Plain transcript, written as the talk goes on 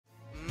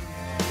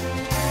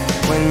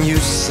when you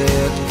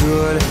said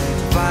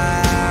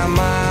goodbye.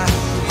 My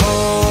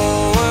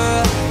whole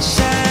world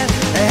shined.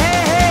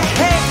 Hey, hey,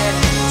 hey,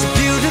 it's a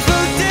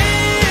beautiful day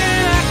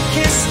and I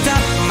can't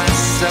stop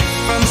myself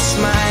from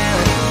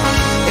smiling.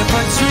 If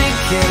I drink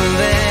and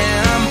then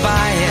I'm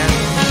buying,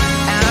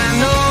 and I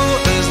know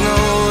there's no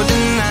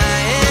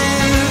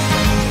denying.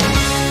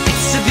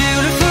 It's a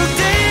beautiful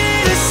day,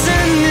 the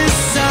sun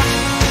is up,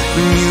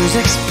 the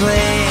music's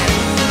playing,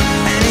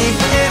 and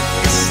even if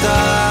it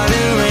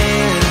started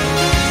raining,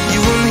 you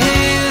won't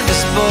hear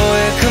this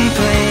boy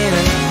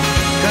complaining,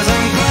 'cause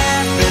I'm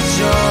glad that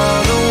you're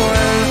the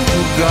one who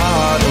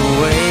got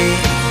away.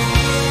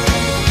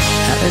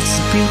 It's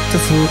a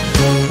beautiful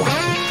day.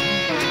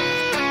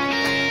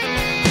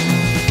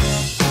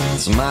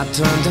 It's my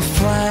turn to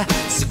fly,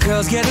 so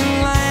girls get in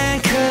line,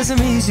 'cause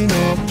I'm easy,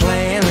 no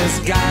playing this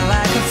guy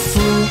like a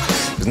fool.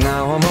 'Cause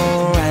now I'm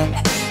alright,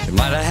 you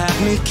might have had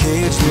me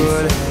caged,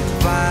 but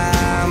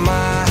by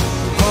my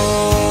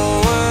whole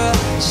world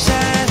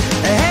shine.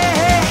 Hey,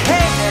 hey,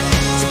 hey,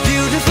 it's a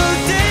beautiful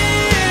day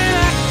and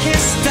I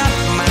can't stop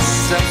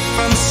myself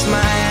from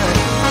smiling.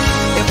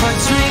 If I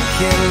drink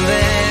and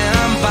then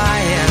I'm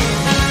buying,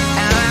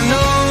 and I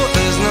know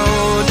there's no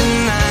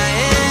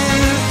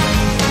denying.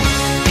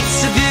 It's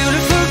a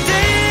beautiful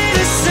day,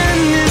 the sun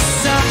is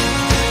up,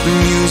 the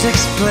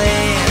music's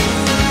playing,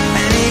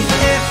 and even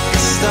if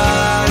it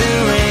started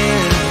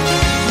raining,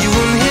 you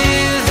won't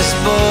hear this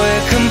boy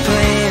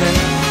complaining,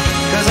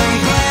 'cause I'm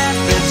glad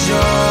that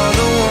you're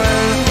the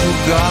one who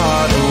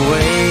got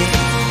away.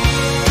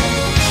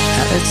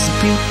 It's a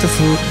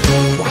beautiful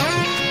day.